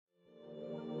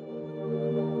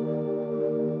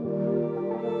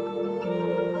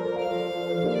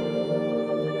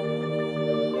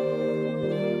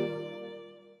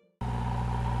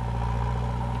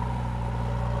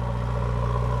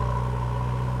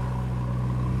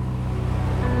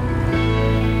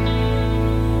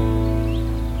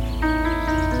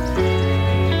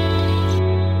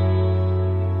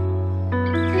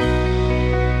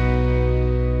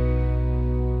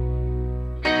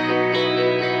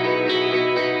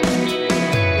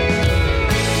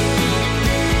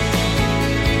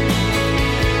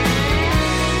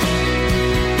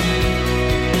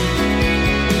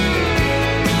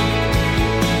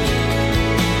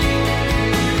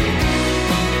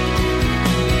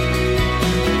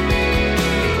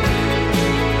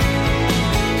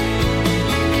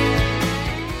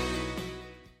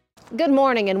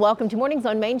morning and welcome to Mornings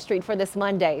on Main Street for this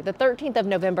Monday, the 13th of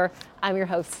November. I'm your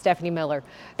host, Stephanie Miller.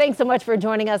 Thanks so much for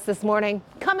joining us this morning.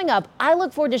 Coming up, I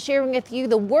look forward to sharing with you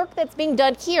the work that's being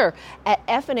done here at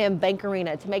F&M Bank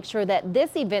Arena to make sure that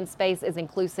this event space is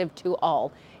inclusive to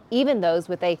all, even those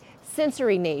with a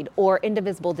sensory need or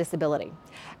indivisible disability.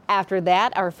 After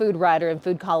that, our food writer and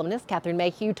food columnist, Catherine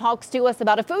Mayhew, talks to us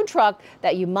about a food truck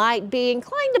that you might be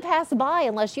inclined to pass by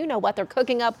unless you know what they're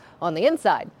cooking up on the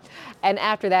inside. And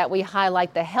after that, we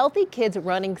highlight the Healthy Kids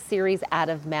Running Series out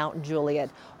of Mount Juliet.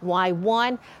 Why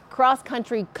one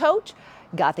cross-country coach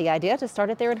got the idea to start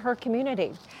it there in her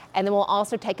community. And then we'll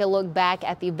also take a look back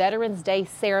at the Veterans Day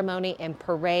ceremony and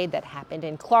parade that happened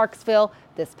in Clarksville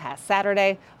this past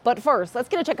Saturday. But first, let's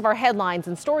get a check of our headlines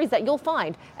and stories that you'll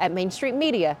find at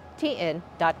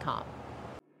mainstreetmediatn.com.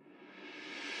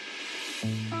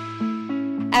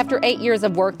 After 8 years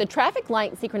of work, the traffic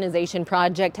light synchronization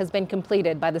project has been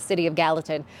completed by the city of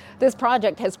Gallatin. This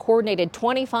project has coordinated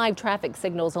 25 traffic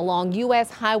signals along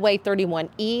U.S. Highway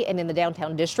 31E and in the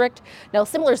downtown district. Now,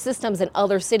 similar systems in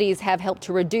other cities have helped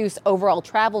to reduce overall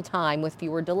travel time with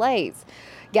fewer delays.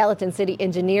 Gallatin City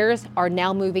engineers are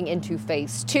now moving into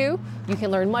phase 2. You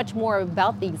can learn much more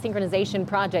about the synchronization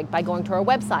project by going to our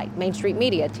website,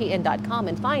 mainstreetmediatn.com,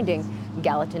 and finding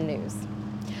Gallatin News.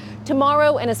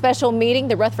 Tomorrow, in a special meeting,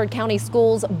 the Rutherford County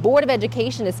Schools Board of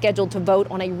Education is scheduled to vote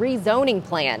on a rezoning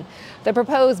plan. The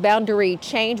proposed boundary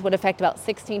change would affect about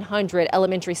 1,600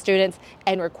 elementary students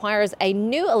and requires a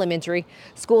new elementary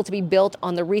school to be built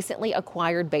on the recently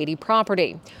acquired Beatty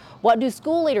property. What do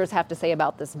school leaders have to say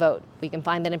about this vote? We can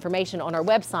find that information on our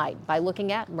website by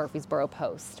looking at Murfreesboro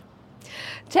Post.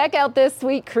 Check out this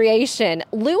sweet creation.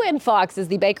 Luann Fox is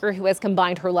the baker who has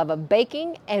combined her love of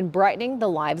baking and brightening the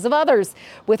lives of others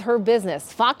with her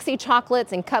business, Foxy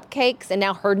Chocolates and Cupcakes, and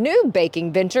now her new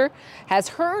baking venture has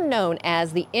her known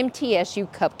as the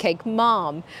MTSU Cupcake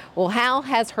Mom. Well, how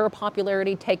has her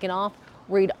popularity taken off?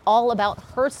 Read all about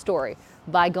her story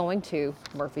by going to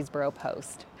Murfreesboro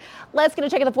Post. Let's get a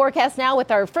check of the forecast now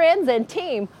with our friends and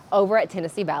team over at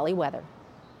Tennessee Valley Weather.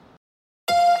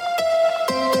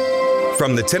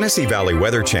 From the Tennessee Valley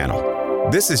Weather Channel,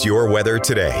 this is your weather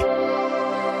today.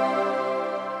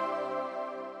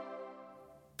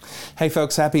 Hey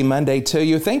folks, happy Monday to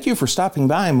you. Thank you for stopping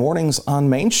by Mornings on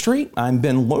Main Street. I'm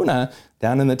Ben Luna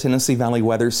down in the Tennessee Valley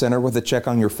Weather Center with a check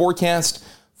on your forecast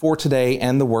for today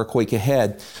and the work week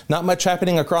ahead. Not much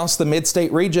happening across the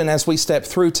mid-state region as we step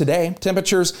through today.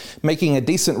 Temperatures making a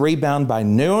decent rebound by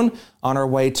noon, on our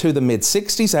way to the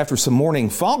mid-60s after some morning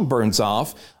fog burns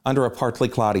off under a partly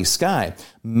cloudy sky.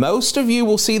 Most of you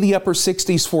will see the upper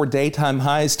 60s for daytime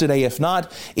highs today, if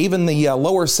not even the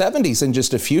lower 70s in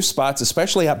just a few spots,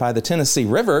 especially out by the Tennessee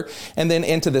River. And then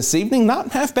into this evening,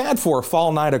 not half bad for a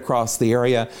fall night across the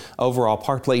area. Overall,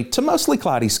 partly to mostly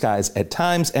cloudy skies at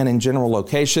times and in general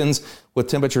locations, with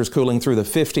temperatures cooling through the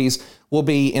 50s. We'll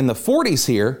be in the 40s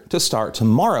here to start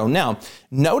tomorrow. Now,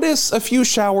 notice a few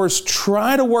showers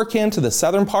try to work into the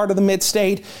southern part of the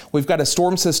mid-state. We've got a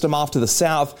storm system off to the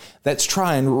south that's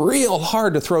trying real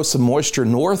hard to throw some moisture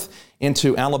north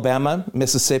into Alabama,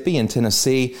 Mississippi, and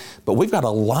Tennessee. But we've got a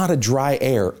lot of dry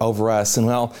air over us, and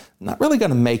well, not really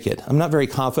going to make it. I'm not very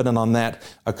confident on that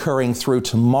occurring through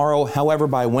tomorrow. However,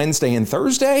 by Wednesday and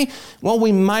Thursday, well,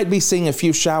 we might be seeing a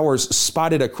few showers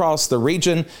spotted across the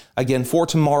region. Again, for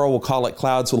tomorrow, we'll call it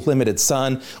clouds with limited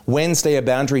sun. Wednesday, a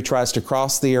boundary tries to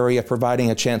cross the area, providing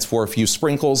a chance for a few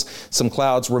sprinkles. Some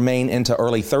clouds remain into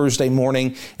early Thursday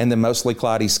morning, and then mostly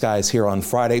cloudy skies here on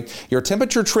Friday. Your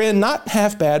temperature trend, not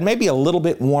half bad, maybe a little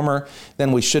bit warmer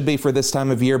than we should be for this time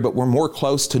of year, but we're more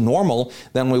close to normal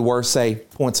than we were, say,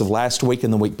 points of last week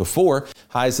and the week before.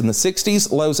 Highs in the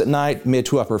 60s, lows at night, mid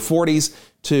to upper 40s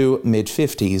to mid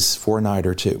 50s for a night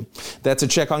or two. That's a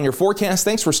check on your forecast.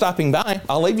 Thanks for stopping by.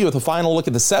 I'll leave you with a final look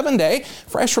at the 7-day,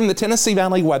 fresh from the Tennessee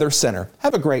Valley Weather Center.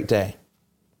 Have a great day.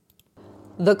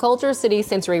 The Culture City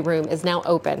Sensory Room is now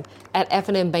open at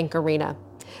F&M Bank Arena.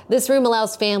 This room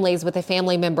allows families with a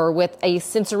family member with a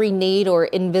sensory need or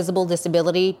invisible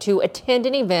disability to attend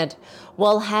an event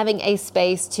while having a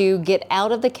space to get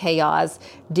out of the chaos,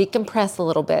 decompress a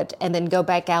little bit, and then go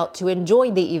back out to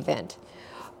enjoy the event.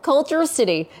 Culture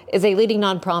City is a leading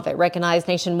nonprofit recognized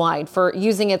nationwide for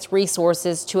using its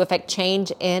resources to affect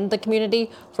change in the community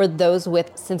for those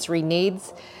with sensory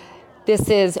needs. This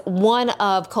is one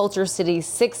of Culture City's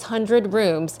 600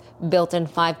 rooms built in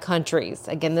 5 countries.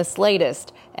 Again, this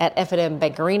latest at F&M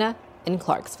Bank Arena in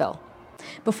Clarksville.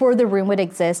 Before the room would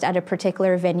exist at a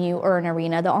particular venue or an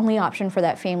arena, the only option for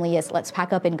that family is let's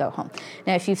pack up and go home.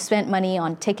 Now, if you've spent money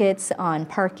on tickets, on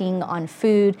parking, on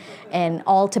food, and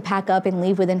all to pack up and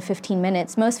leave within 15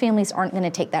 minutes, most families aren't going to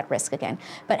take that risk again.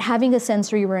 But having a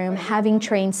sensory room, having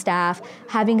trained staff,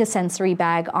 having a sensory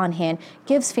bag on hand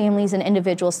gives families and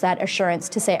individuals that assurance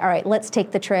to say, all right, let's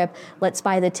take the trip, let's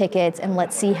buy the tickets, and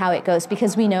let's see how it goes,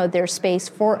 because we know there's space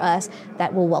for us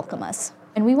that will welcome us.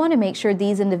 And we want to make sure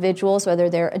these individuals, whether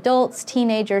they're adults,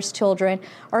 teenagers, children,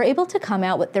 are able to come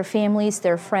out with their families,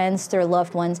 their friends, their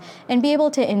loved ones, and be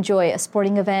able to enjoy a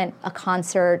sporting event, a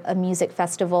concert, a music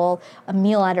festival, a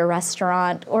meal at a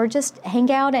restaurant, or just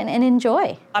hang out and enjoy.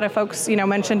 A lot of folks,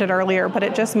 mentioned it earlier, but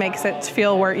it just makes it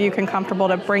feel where you can comfortable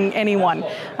to bring anyone,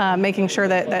 making sure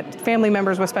that family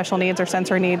members with special needs or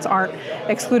sensory needs aren't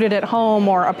excluded at home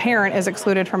or a parent is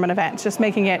excluded from an event, just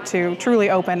making it to truly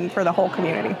open for the whole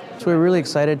community. So we're really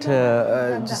excited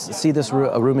to just see this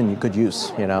a room in good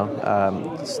use.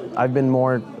 I've been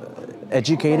more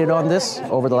educated on this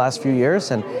over the last few years,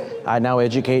 and I now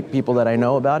educate people that I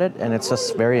know about it, and it's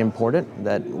just very important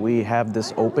that we have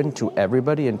this open to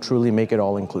everybody and truly make it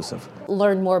all inclusive.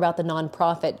 Learn more about the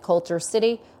nonprofit Culture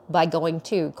City by going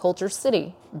to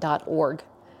culturecity.org.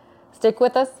 Stick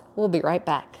with us. We'll be right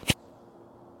back.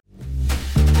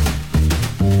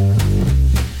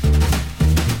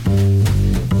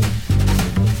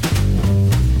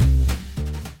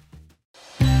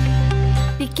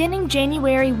 Beginning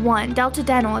January 1, Delta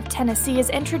Dental of Tennessee is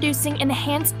introducing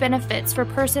enhanced benefits for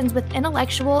persons with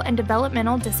intellectual and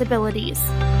developmental disabilities.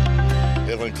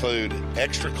 It'll include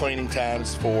extra cleaning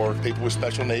times for people with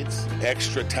special needs,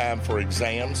 extra time for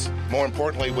exams. More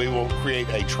importantly, we will create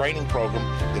a training program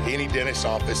that any dentist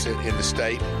office in the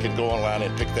state can go online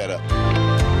and pick that up.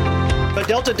 At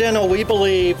Delta Dental, we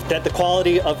believe that the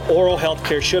quality of oral health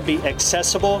care should be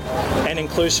accessible and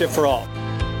inclusive for all.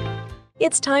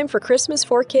 It's time for Christmas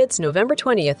for Kids November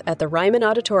 20th at the Ryman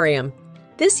Auditorium.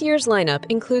 This year's lineup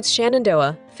includes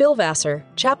Shenandoah, Phil Vassar,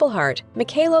 Chapel Hart,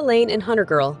 Michaela Lane, and Hunter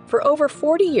Girl. For over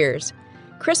 40 years,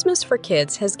 Christmas for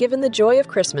Kids has given the joy of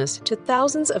Christmas to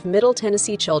thousands of Middle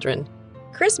Tennessee children.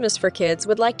 Christmas for Kids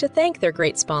would like to thank their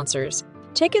great sponsors.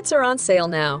 Tickets are on sale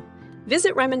now.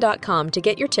 Visit Ryman.com to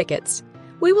get your tickets.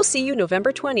 We will see you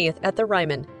November 20th at the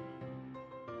Ryman.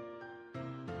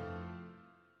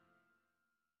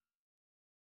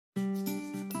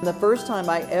 The first time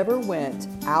I ever went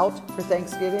out for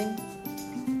Thanksgiving,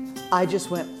 I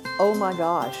just went, oh my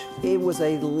gosh, it was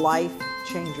a life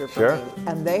changer for me.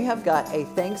 And they have got a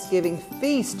Thanksgiving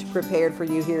feast prepared for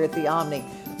you here at the Omni.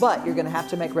 But you're going to have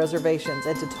to make reservations.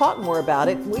 And to talk more about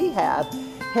it, we have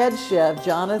head chef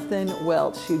Jonathan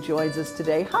Welch, who joins us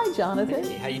today. Hi, Jonathan.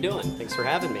 Hey, how you doing? Thanks for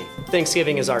having me.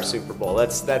 Thanksgiving is our Super Bowl.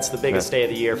 That's the biggest day of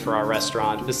the year for our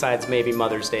restaurant, besides maybe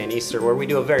Mother's Day and Easter, where we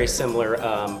do a very similar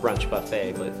brunch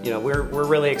buffet. But we're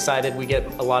really excited. We get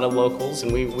a lot of locals,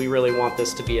 and we really want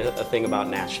this to be a thing about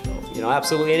Nashville.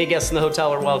 Absolutely any guests in the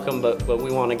hotel are welcome, but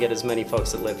we want to get as many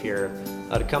folks that live here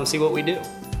to come see what we do.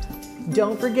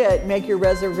 Don't forget, make your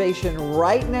reservation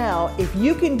right now. If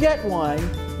you can get one,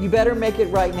 you better make it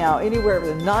right now. Anywhere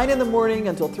from 9 in the morning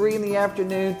until 3 in the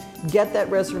afternoon, get that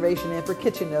reservation in for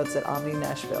Kitchen Notes at Omni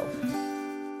Nashville.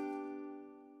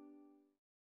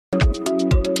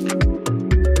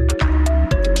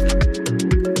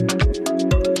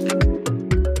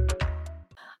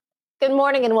 Good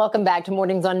morning and welcome back to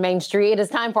Mornings on Main Street. It is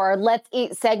time for our Let's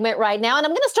Eat segment right now. And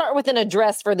I'm going to start with an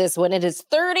address for this one. It is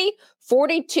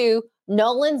 3042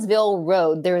 Nolensville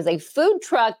Road. There is a food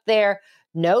truck there.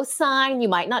 No sign. You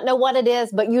might not know what it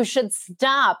is, but you should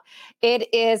stop.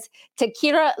 It is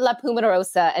Tequila La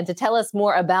Pumarosa. And to tell us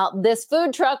more about this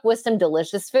food truck with some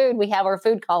delicious food, we have our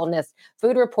food columnist,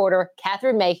 food reporter,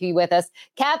 Catherine Mayhew with us.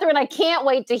 Catherine, I can't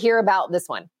wait to hear about this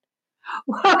one.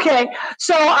 Okay,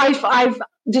 so I've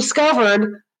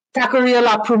discovered Taqueria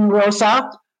La Pumarosa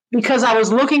because I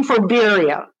was looking for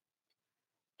birria.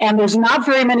 And there's not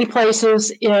very many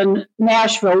places in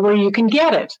Nashville where you can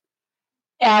get it.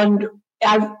 And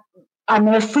I'm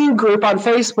in a food group on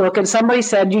Facebook, and somebody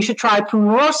said you should try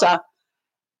Pumarosa.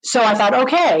 So I thought,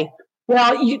 okay,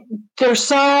 well,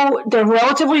 they're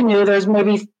relatively new. There's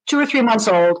maybe 2 or 3 months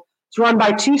old. It's run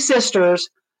by 2 sisters.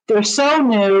 They're so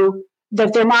new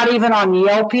that they're not even on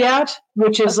Yelp yet,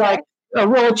 which is like a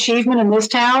real achievement in this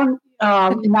town,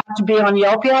 not to be on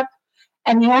Yelp yet.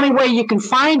 And the only way you can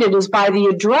find it is by the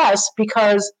address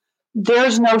because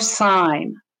there's no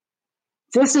sign.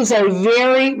 This is a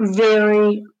very,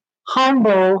 very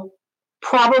humble,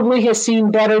 probably has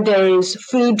seen better days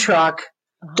food truck.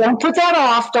 Don't put that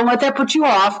off. Don't let that put you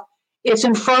off. It's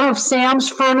in front of Sam's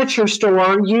Furniture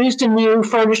Store, used and new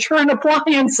furniture and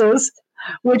appliances.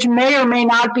 which may or may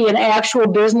not be an actual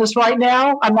business right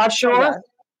now. I'm not sure.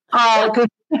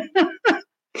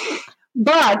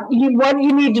 But what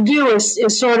you need to do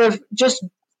is sort of just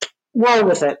roll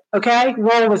with it, okay?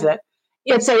 Roll with it.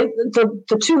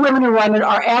 The two women who run it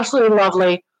are absolutely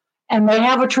lovely, and they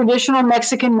have a traditional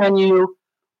Mexican menu,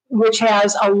 which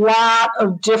has a lot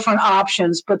of different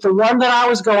options. But the one that I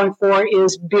was going for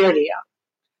is birria.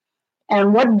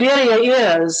 And what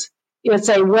birria is, it's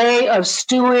a way of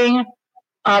stewing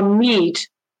meat.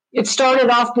 It started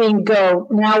off being goat.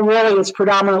 Now really it's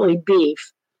predominantly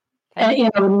beef.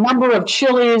 And a number of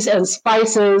chilies and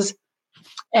spices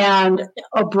and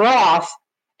a broth.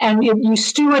 And you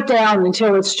stew it down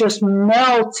until it's just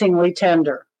meltingly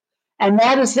tender. And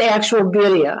that is the actual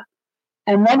birria.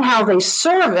 And then how they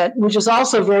serve it, which is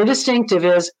also very distinctive,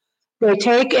 is they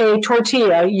take a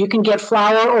tortilla. You can get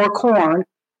flour or corn.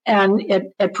 And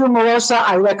at Pumarosa,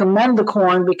 I recommend the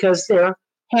corn because they're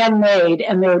handmade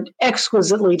and they're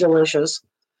exquisitely delicious.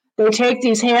 They take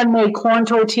these handmade corn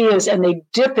tortillas and they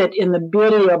dip it in the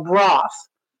birria broth.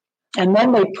 And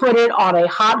then they put it on a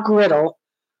hot griddle,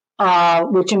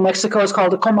 which in Mexico is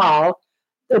called a comal.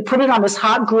 They put it on this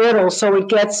hot griddle so it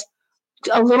gets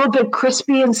a little bit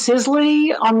crispy and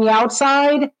sizzly on the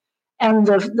outside, and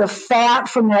the fat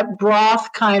from that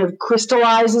broth kind of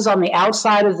crystallizes on the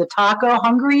outside of the taco.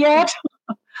 Hungry yet?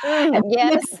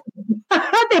 Yes.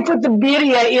 They put the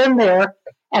birria in there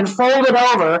and fold it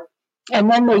over, and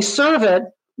then they serve it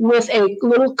with a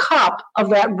little cup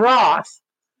of that broth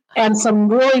and some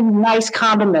really nice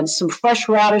condiments, some fresh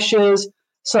radishes,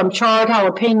 some charred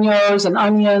jalapenos and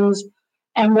onions.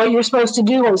 And what you're supposed to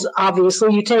do is,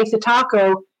 obviously, you take the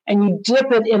taco and you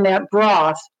dip it in that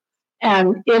broth.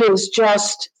 And it is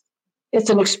it's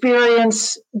an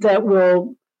experience that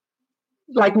will,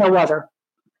 like no other.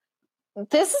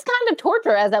 This is kind of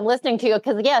torture as I'm listening to you,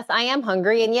 because yes, I am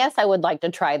hungry. And yes, I would like to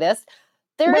try this.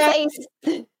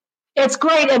 It's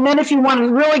great. And then if you want to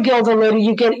really gild the lid,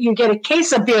 you get a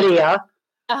quesabirria,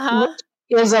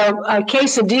 which is a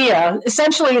quesadilla.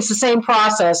 Essentially, it's the same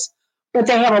process, but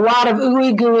they have a lot of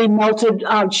ooey gooey melted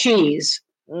cheese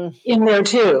in there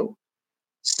too.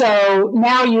 So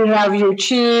now you have your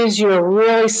cheese, your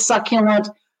really succulent,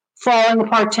 falling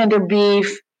apart tender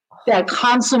beef, that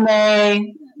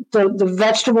consommé, the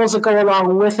vegetables that go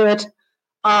along with it.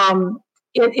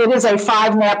 It is a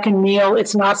 5-napkin meal.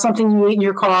 It's not something you eat in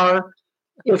your car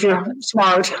if you're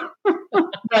smart,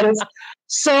 but it's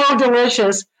so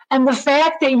delicious. And the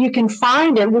fact that you can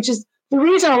find it, which is the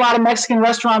reason a lot of Mexican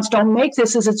restaurants don't make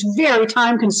this, is it's very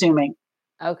time consuming.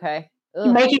 Okay.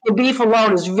 Making the beef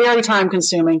alone is very time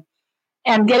consuming,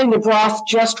 and getting the broth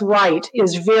just right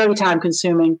is very time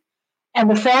consuming. And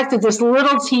the fact that this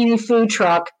little teeny food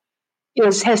truck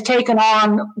has taken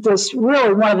on this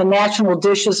really one of the national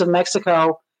dishes of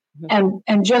Mexico, and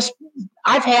just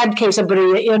I've had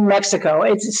quesadilla in Mexico.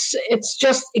 It's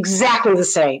just exactly the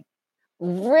same.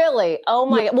 Really? Oh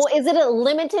my God. Well, is it a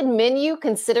limited menu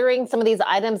considering some of these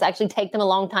items actually take them a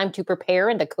long time to prepare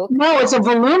and to cook? No, it's a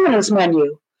voluminous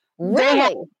menu.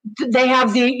 Really? They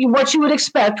have what you would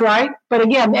expect, right? But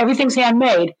again, everything's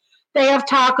handmade. They have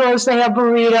tacos, they have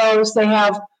burritos, they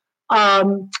have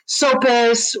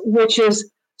sopes, which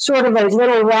is sort of a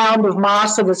little round of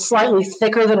masa that's slightly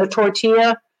thicker than a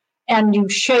tortilla, and you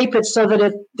shape it so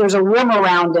that there's a rim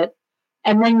around it.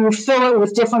 And then you fill it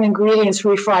with different ingredients,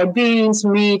 refried beans,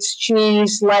 meats,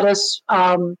 cheese, lettuce,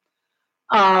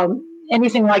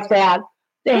 anything like that.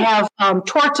 They have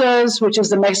tortas, which is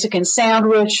the Mexican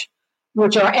sandwich,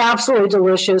 which are absolutely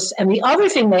delicious. And the other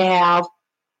thing they have,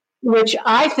 which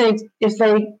I think if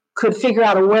they could figure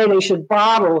out a way they should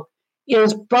bottle,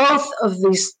 is both of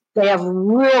these. They have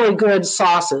really good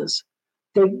sauces.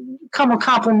 They come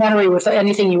complimentary with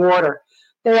anything you order.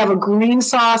 They have a green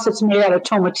sauce that's made out of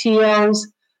tomatillos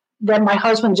that my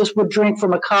husband just would drink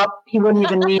from a cup. He wouldn't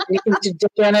even need anything to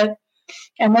dip in it.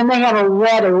 And then they have a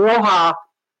red Roja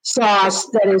sauce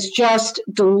that is just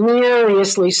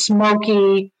deliriously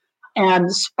smoky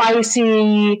and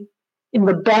spicy in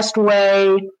the best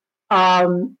way.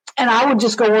 And I would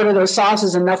just go order those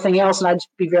sauces and nothing else, and I'd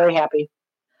be very happy.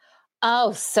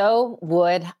 Oh, so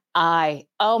would I.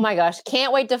 Oh my gosh.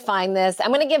 Can't wait to find this.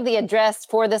 I'm going to give the address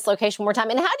for this location one more time.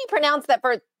 And how do you pronounce that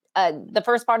for the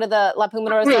first part of the La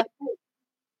Pumarosa?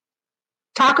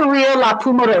 Taqueria La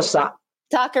Pumarosa.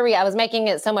 Taqueria. I was making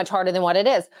it so much harder than what it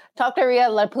is. Taqueria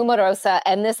La Pumarosa.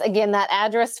 And this, again, that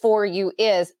address for you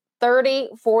is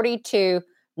 3042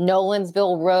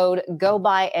 Nolensville Road. Go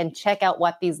by and check out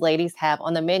what these ladies have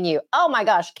on the menu. Oh my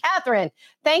gosh. Catherine,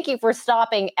 thank you for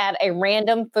stopping at a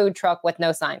random food truck with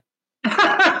no sign.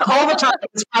 All the time.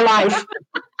 It's my life.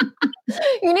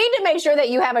 You need to make sure that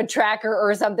you have a tracker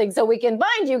or something so we can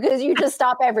find you, because you just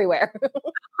stop everywhere.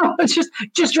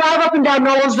 just drive up and down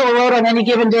Nolensville Road on any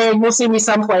given day and you'll see me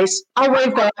someplace. I'll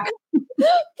wave back.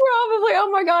 Probably. Oh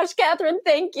my gosh, Catherine,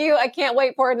 thank you. I can't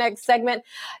wait for our next segment.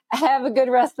 Have a good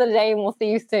rest of the day and we'll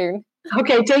see you soon.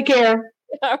 Okay, take care.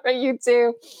 All right, you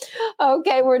too.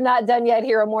 Okay, we're not done yet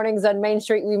here on Mornings on Main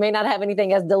Street. We may not have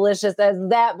anything as delicious as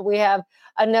that, but we have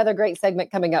another great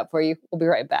segment coming up for you. We'll be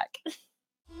right back.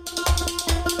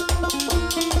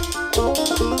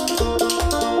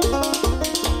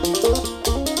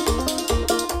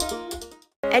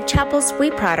 At Chapels,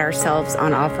 we pride ourselves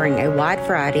on offering a wide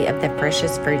variety of the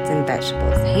freshest fruits and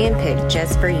vegetables, handpicked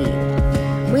just for you.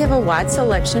 We have a wide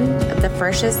selection of the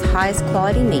freshest, highest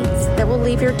quality meats that will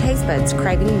leave your taste buds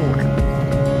craving more.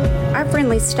 Our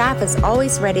friendly staff is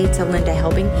always ready to lend a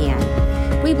helping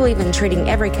hand. We believe in treating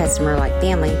every customer like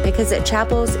family because at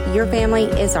Chapels, your family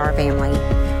is our family.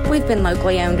 We've been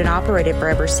locally owned and operated for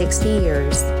over 60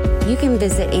 years. You can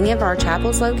visit any of our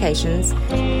Chapels locations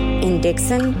in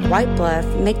Dixon, White Bluff,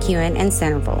 McEwen, and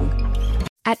Centerville.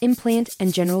 At Implant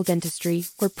and General Dentistry,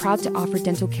 we're proud to offer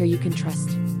dental care you can trust.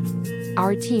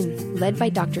 Our team, led by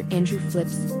Dr. Andrew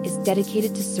Flips, is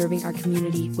dedicated to serving our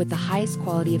community with the highest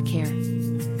quality of care.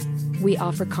 We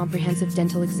offer comprehensive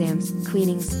dental exams,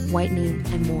 cleanings, whitening,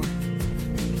 and more.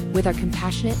 With our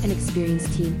compassionate and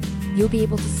experienced team, you'll be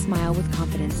able to smile with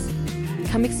confidence.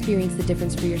 Come experience the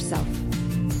difference for yourself.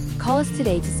 Call us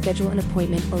today to schedule an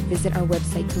appointment or visit our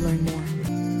website to learn more.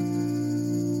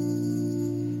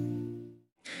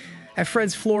 At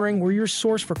Fred's Flooring, we're your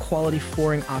source for quality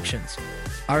flooring options.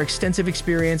 Our extensive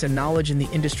experience and knowledge in the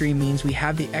industry means we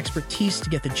have the expertise to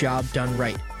get the job done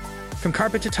right. From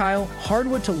carpet to tile,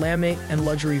 hardwood to laminate, and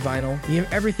luxury vinyl, we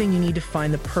have everything you need to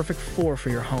find the perfect floor for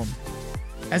your home.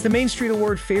 As the Main Street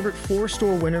Award Favorite Floor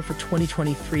Store winner for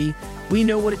 2023, we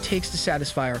know what it takes to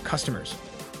satisfy our customers.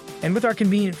 And with our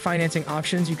convenient financing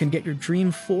options, you can get your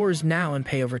dream floors now and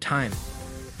pay over time.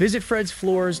 Visit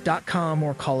fredsfloors.com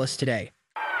or call us today.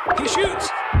 He shoots,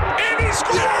 and he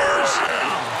scores!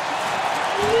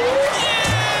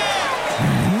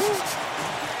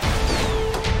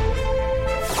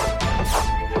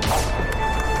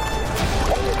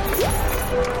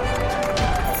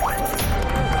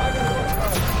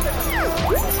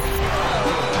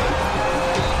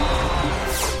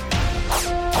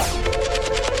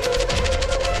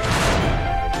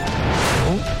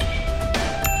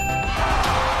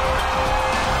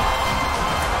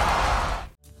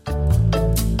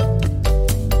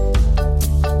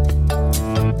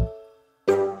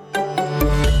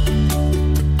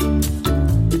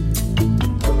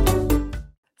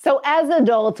 As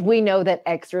adults, we know that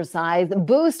exercise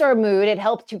boosts our mood. It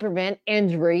helps to prevent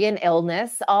injury and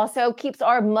illness. Also keeps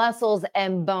our muscles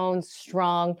and bones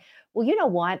strong. Well, you know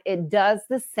what? It does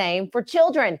the same for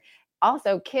children.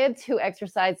 Also, kids who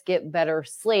exercise get better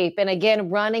sleep. And again,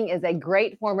 running is a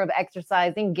great form of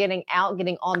exercising, getting out,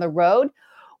 getting on the road.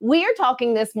 We are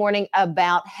talking this morning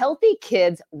about Healthy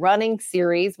Kids Running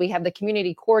Series. We have the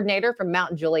community coordinator from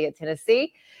Mount Juliet,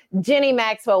 Tennessee, Jenny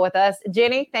Maxwell, with us.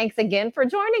 Jenny, thanks again for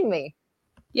joining me.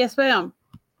 Yes, ma'am.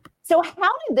 So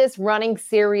how did this running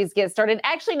series get started?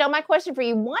 Actually, no, my question for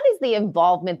you, what is the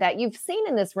involvement that you've seen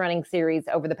in this running series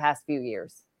over the past few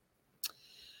years?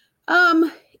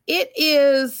 It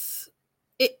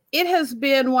has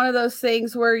been one of those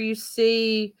things where you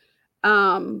see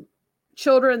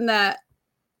children that,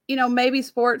 you know, maybe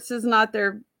sports is not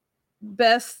their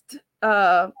best,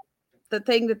 the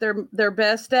thing that they're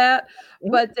best at,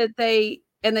 but that they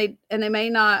may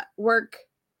not work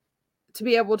to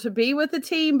be able to be with the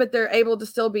team, but they're able to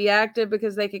still be active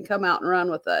because they can come out and run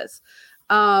with us.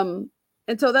 And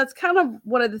so that's kind of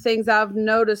one of the things I've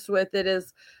noticed with it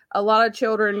is a lot of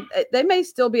children, they may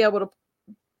still be able to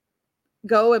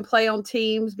go and play on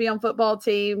teams, be on football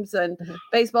teams and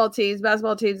baseball teams,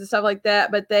 basketball teams and stuff like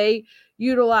that. But they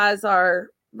utilize our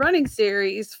running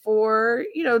series for,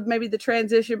 you know, maybe the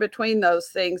transition between those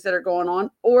things that are going on,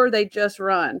 or they just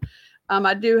run.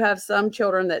 I do have some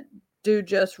children that do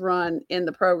just run in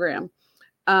the program.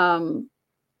 I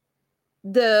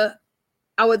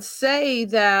would say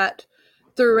that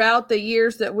throughout the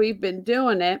years that we've been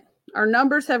doing it, our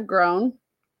numbers have grown.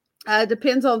 It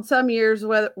depends on some years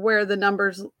where the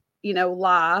numbers, you know,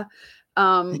 lie.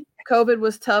 COVID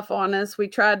was tough on us. We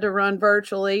tried to run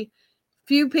virtually.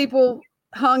 Few people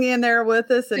hung in there with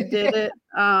us and did it.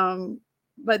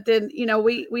 But then, you know,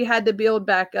 we had to build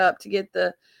back up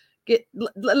to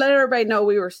let everybody know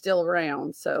we were still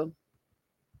around. So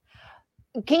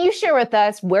can you share with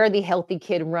us where the Healthy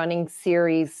Kid Running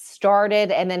Series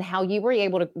started and then how you were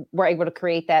able to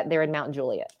create that there in Mount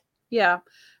Juliet? Yeah.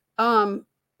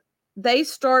 they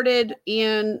started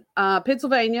in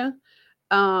Pennsylvania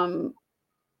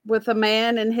with a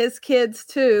man and his kids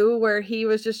too, where he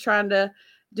was just trying to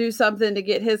do something to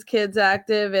get his kids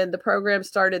active, and the program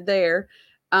started there.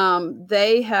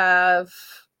 They have,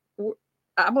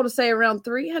 I'm going to say, around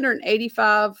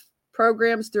 385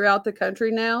 programs throughout the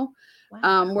country now.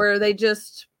 Wow. Where they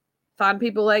just find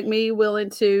people like me willing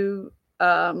to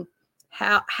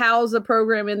house a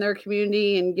program in their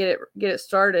community and get it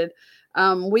started.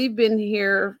 We've been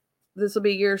here, this will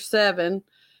be year 7.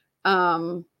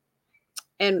 And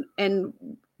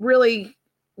really,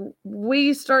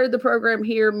 we started the program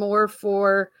here more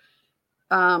for,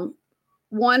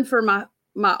 one, for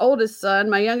my oldest son.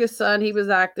 My youngest son, he was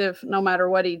active no matter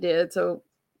what he did, so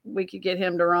we could get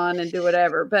him to run and do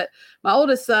whatever. But my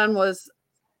oldest son was,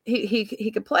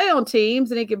 he could play on teams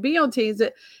and he could be on teams.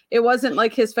 It wasn't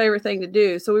like his favorite thing to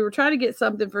do. So we were trying to get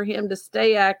something for him to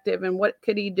stay active, and what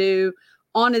could he do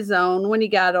on his own when he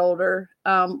got older?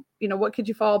 What could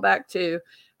you fall back to?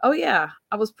 Oh yeah,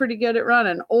 I was pretty good at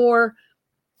running, or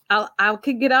I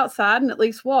could get outside and at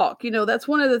least walk. That's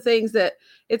one of the things that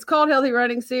it's called Healthy Kids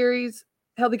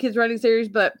Running Series,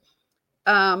 but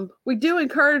we do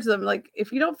encourage them. Like,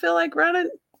 if you don't feel like running,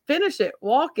 finish it,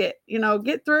 walk it,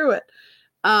 get through it.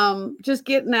 Just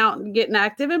getting out and getting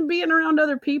active and being around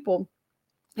other people.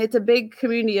 It's a big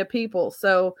community of people.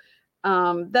 So,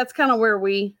 that's kind of where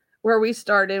we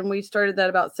started, and we started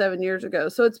that about 7 years ago.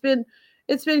 So it's been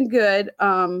good,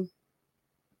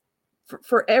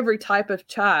 for every type of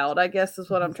child, I guess is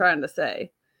what I'm trying to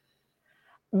say.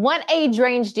 What age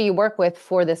range do you work with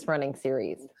for this running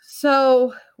series?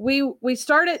 So we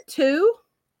start at 2.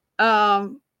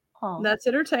 That's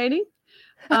entertaining.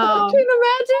 Can you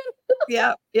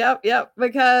imagine? Yep.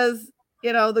 Because,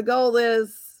 the goal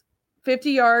is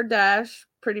 50-yard dash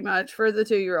pretty much for the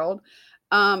 2-year-old.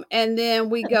 And then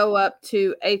we go up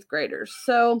to 8th graders.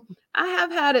 So I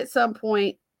have had at some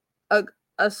point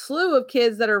a slew of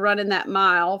kids that are running that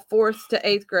mile, 4th to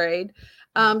 8th grade.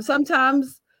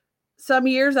 Sometimes, some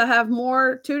years I have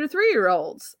more 2 to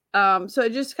 3-year-olds. So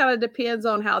it just kind of depends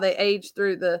on how they age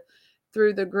through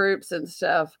the groups and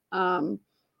stuff.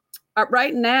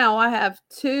 Right now I have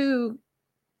 2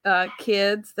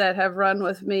 kids that have run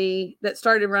with me, that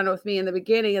started running with me in the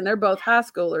beginning, and they're both high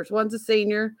schoolers. One's a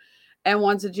senior and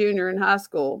one's a junior in high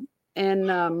school.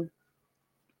 And I'm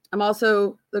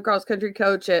also the cross country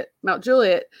coach at Mount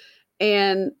Juliet,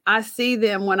 and I see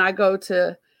them when I go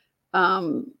to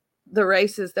the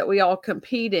races that we all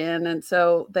compete in. And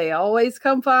so they always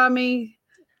come find me.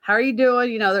 How are you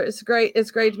doing? It's great.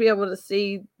 It's great to be able to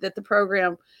see that the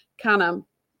program kind of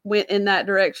went in that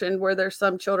direction, where there's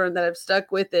some children that have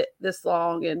stuck with it this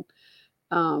long, and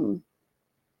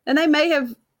they may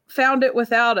have found it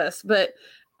without us, but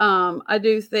I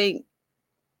do think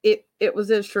it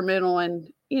was instrumental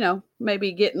in,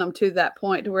 maybe getting them to that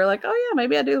point to where, like, oh yeah,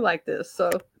 maybe I do like this. So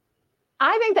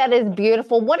I think that is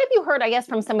beautiful. What have you heard, I guess,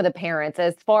 from some of the parents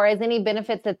as far as any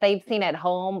benefits that they've seen at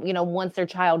home, once their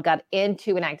child got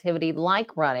into an activity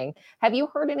like running? Have you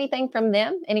heard anything from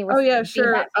them? Oh yeah,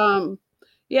 sure.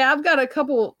 Yeah, I've got a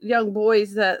couple young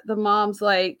boys that the mom's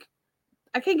like,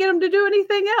 I can't get them to do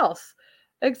anything else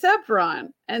except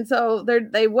run. And so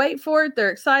they wait for it. They're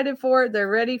excited for it. They're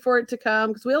ready for it to come,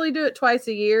 because we only do it twice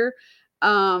a year.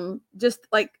 Just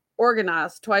like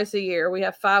organized twice a year. We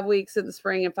have 5 weeks in the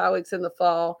spring and 5 weeks in the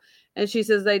fall. And she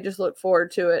says they just look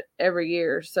forward to it every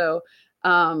year. So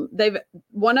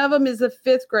one of them is a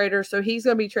 5th grader, so he's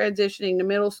going to be transitioning to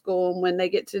middle school. And when they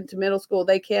get into middle school,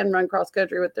 they can run cross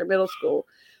country with their middle school.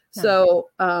 So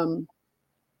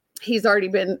he's already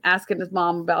been asking his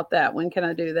mom about that. When can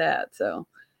I do that? So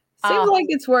seems like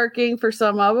it's working for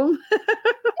some of them.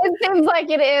 It seems like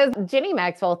it is. Jenny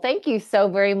Maxwell, thank you so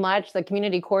very much. The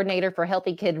community coordinator for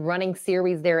Healthy Kid Running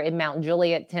Series there in Mount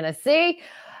Juliet, Tennessee.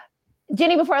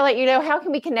 Jenny, before I let you know, how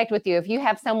can we connect with you? If you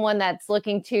have someone that's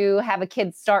looking to have a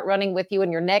kid start running with you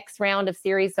in your next round of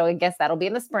series, so I guess that'll be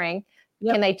in the spring,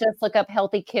 Can they just look up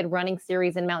Healthy Kid Running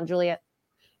Series in Mount Juliet?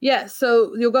 Yeah,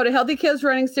 so you'll go to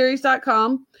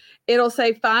healthykidsrunningseries.com. It'll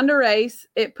say find a race.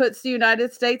 It puts the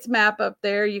United States map up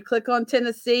there. You click on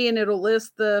Tennessee and it'll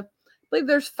list I believe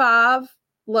there's 5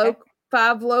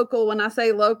 local. When I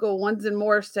say local, one's in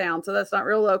Morristown, so that's not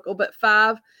real local, but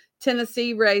 5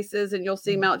 Tennessee races, and you'll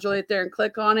see Mount Juliet there, and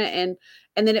click on it.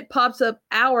 And then it pops up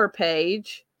our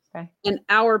page, and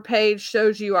our page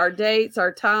shows you our dates,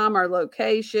 our time, our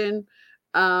location,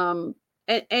 and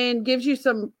gives you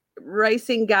some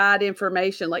racing guide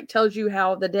information, like tells you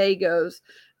how the day goes,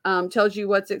 tells you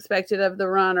what's expected of the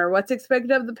runner, what's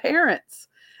expected of the parents.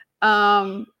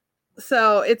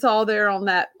 So it's all there on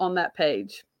that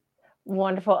page.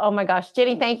 Wonderful. Oh my gosh.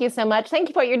 Jenny, thank you so much. Thank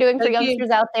you for what you're doing for Thank you. youngsters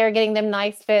out there, getting them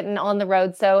nice, fit, and on the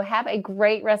road. So have a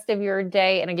great rest of your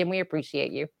day. And again, we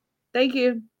appreciate you. Thank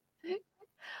you.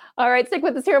 All right, stick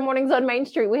with us here on Mornings on Main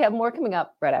Street. We have more coming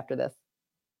up right after this.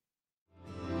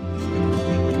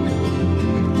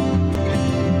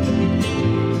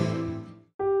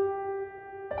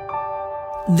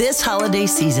 This holiday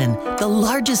season, the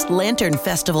largest lantern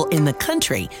festival in the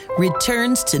country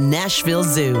returns to Nashville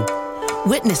Zoo.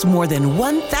 Witness more than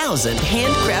 1,000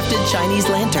 handcrafted Chinese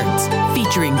lanterns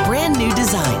featuring brand new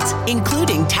designs,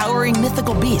 including towering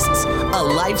mythical beasts, a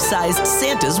life-sized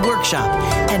Santa's workshop,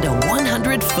 and a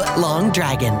 100-foot-long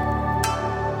dragon.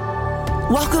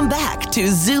 Welcome back to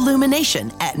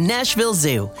Zoolumination at Nashville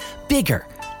Zoo. Bigger,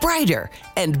 brighter,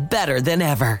 and better than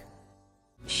ever.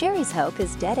 Sherry's Hope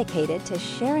is dedicated to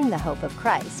sharing the hope of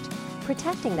Christ,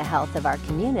 protecting the health of our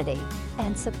community,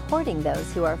 and supporting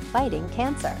those who are fighting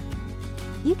cancer.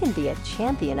 You can be a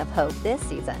champion of hope this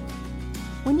season.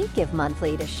 When you give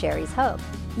monthly to Sherry's Hope,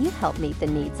 you help meet the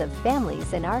needs of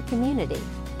families in our community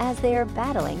as they are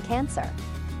battling cancer.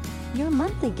 Your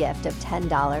monthly gift of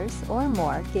 $10 or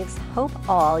more gives hope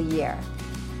all year.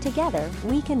 Together,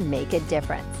 we can make a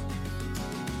difference.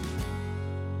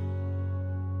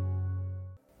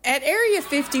 At Area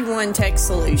 51 Tech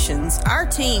Solutions, our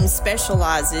team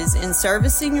specializes in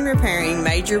servicing and repairing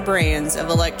major brands of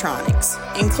electronics,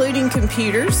 including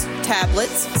computers,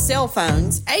 tablets, cell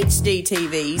phones, HD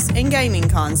TVs, and gaming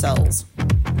consoles.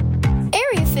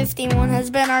 Area 51 has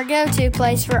been our go-to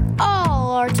place for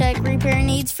all our tech repair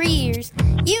needs for years.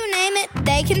 You name it,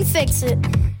 they can fix it.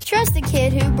 Trust the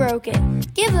kid who broke it.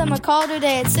 Give them a call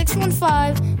today at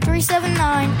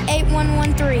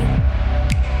 615-379-8113.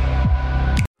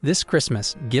 This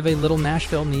Christmas, Give a Little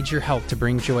Nashville needs your help to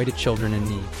bring joy to children in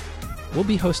need. We'll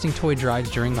be hosting toy drives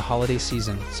during the holiday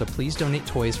season, so please donate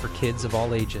toys for kids of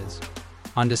all ages.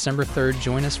 On December 3rd,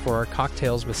 join us for our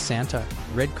Cocktails with Santa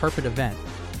red carpet event,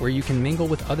 where you can mingle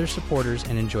with other supporters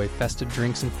and enjoy festive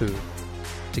drinks and food.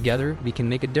 Together, we can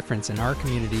make a difference in our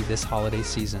community this holiday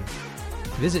season.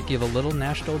 Visit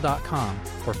givealittle.nashville.com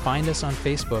or find us on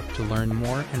Facebook to learn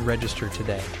more and register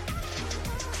today.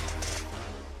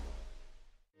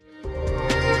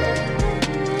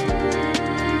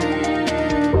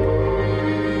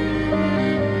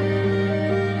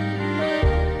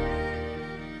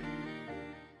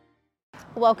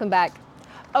 Welcome back.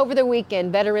 Over the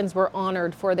weekend, veterans were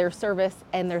honored for their service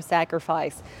and their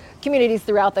sacrifice. Communities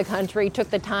throughout the country took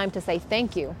the time to say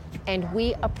thank you, and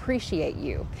we appreciate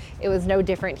you. It was no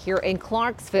different here in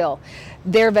Clarksville.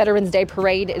 Their Veterans Day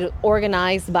Parade is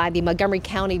organized by the Montgomery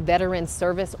County Veterans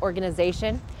Service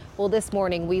Organization. Well, this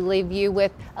morning we leave you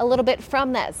with a little bit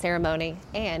from that ceremony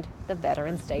and the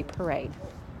Veterans Day Parade.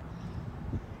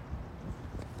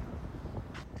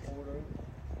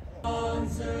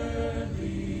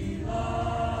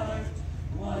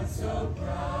 So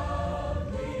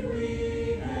proudly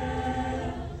we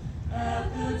hailed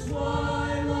at the